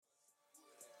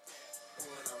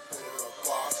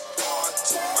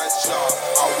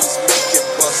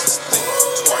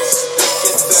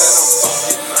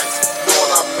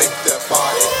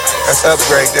That's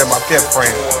Upgrade there, my pimp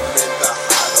friend.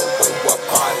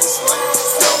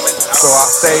 So I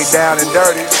stayed down and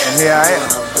dirty, and here I am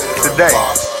today.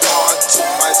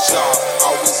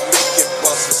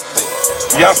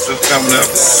 Youngsters coming up,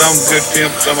 some good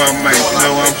pimps, some of them ain't, you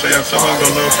know what I'm saying? Some of them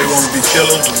don't know if they want to be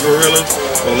killers or gorillas.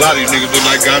 Well, a lot of these niggas look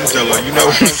like Godzilla, you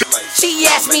know what I'm saying? She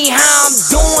asked me how I'm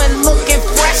doing, looking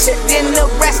fresher than the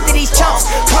rest of these chumps.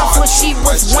 Pumps what she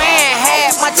was wearing,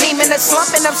 had my team in a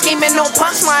slump, and I'm scheming no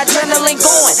punch, my adrenaline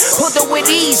going. Put her with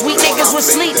ease, we niggas would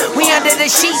sleep, we under the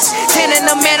sheets, sending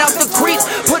the man off the creep.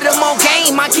 Put them on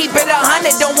game, I keep it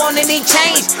 100, don't want any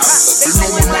change. They know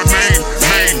what my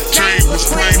name, chain was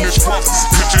plain as fuck.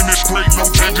 Pitching it straight, no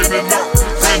changing it up,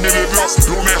 finding it up.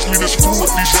 Don't ask me to screw up,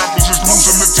 these rappers is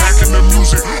losing, attacking the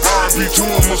music. R.I.P. to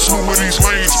them, a slew of these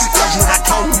lanes. That's what I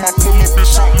call them, I pull up,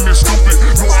 it's something that's stupid.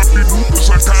 No, I be ruthless,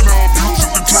 I kinda abuse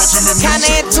it, the drugs and the music. Kinda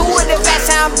intuitive, that's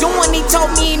how I'm doing. He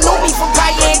told me he knew me from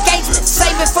prior engagement.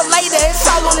 Save it for later, it's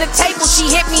all on the table. She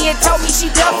hit me and told me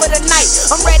she done for the night.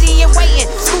 I'm ready and waiting,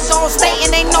 schools on state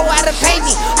and they know how to pay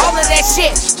me. All of that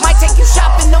shit, might take you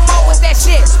shopping the mall with that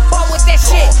shit. Ball with that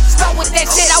shit, start with that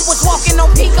shit. I was walking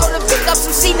on Pico to pick up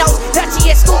some C-notes.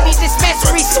 Dutchie at Scooby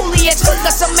Dispensary, Sully at took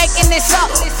us, I'm making this up.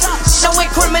 No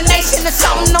incrimination or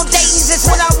something, no datings. It's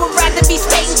what I would rather be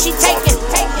stating, she taking.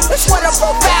 It's what her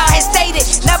profile has stated.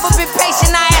 Never been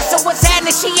patient, I asked her what's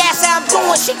happening. She asked how I'm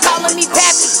doing, she calling me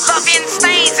pappy. Love in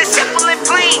stains, it's simple and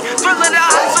plain. Thrill of the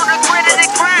hustle, the grit of the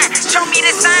grind. Show me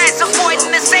the signs,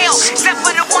 avoiding the sale. Except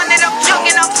for the one that I'm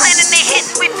jugging, I'm planning to hit.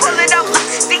 We pull it up,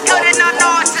 see good and I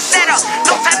know it's a setup.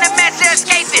 No time to mess or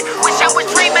escape it. Wish I was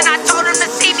dreaming, I told him to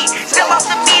see me. Still off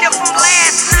the meter from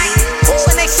last night.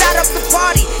 When they shot up the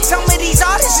party, some of these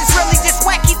artists is really just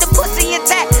whack, keep the pussy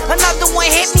intact. Another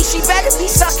one hit me, she better be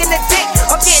sucking the dick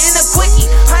or getting a quickie.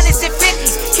 Hundreds and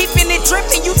fifties, keeping it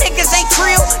dripping. You niggas ain't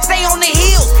trill, stay on the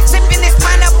heels. Sipping this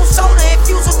pineapple soda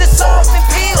infused with the syrup and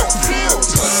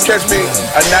pills. Catch me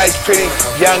a nice, pretty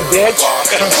young bitch.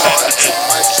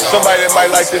 Somebody that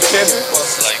might like this pimping.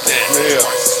 Yeah.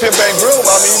 Pimp ain't groom,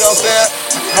 I mean, you know what I'm saying?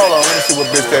 Hold on, let me see what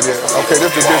bitch that is. Okay,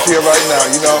 this is the bitch here right now,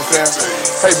 you know what I'm saying?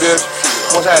 Hey, bitch,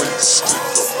 what's happening?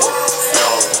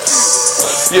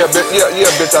 Yeah,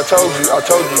 bitch, I told you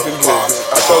you can get it.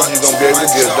 I told you gonna be able to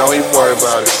get it, don't even worry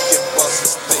about it.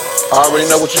 I already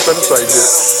know what you finna say,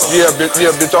 bitch. Yeah, bitch,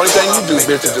 the only thing you do,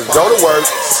 bitch, is just go to work,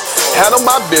 handle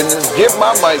my business, get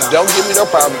my mic, don't give me no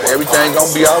problem, everything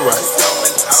gonna be alright.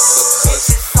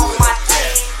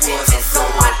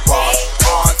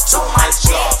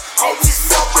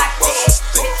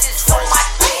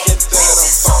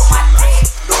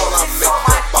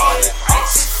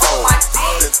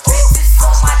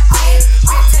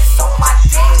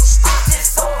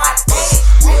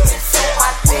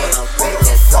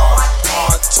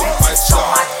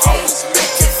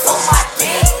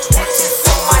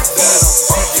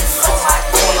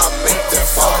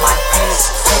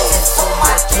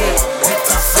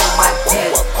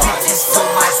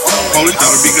 Police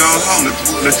ought to be gone home.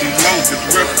 Let these hoes get the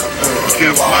record. You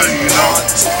can't fly, you know.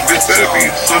 Bitch better be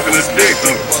sucking his dick,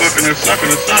 fucking and sucking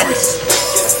his stomach.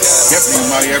 Definitely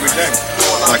money every day.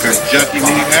 Like a junkie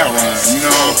need heroin, you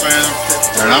know what I'm saying?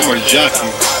 And I'm a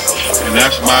junkie, and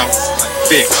that's my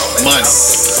fix, money.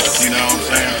 You know what I'm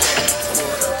saying?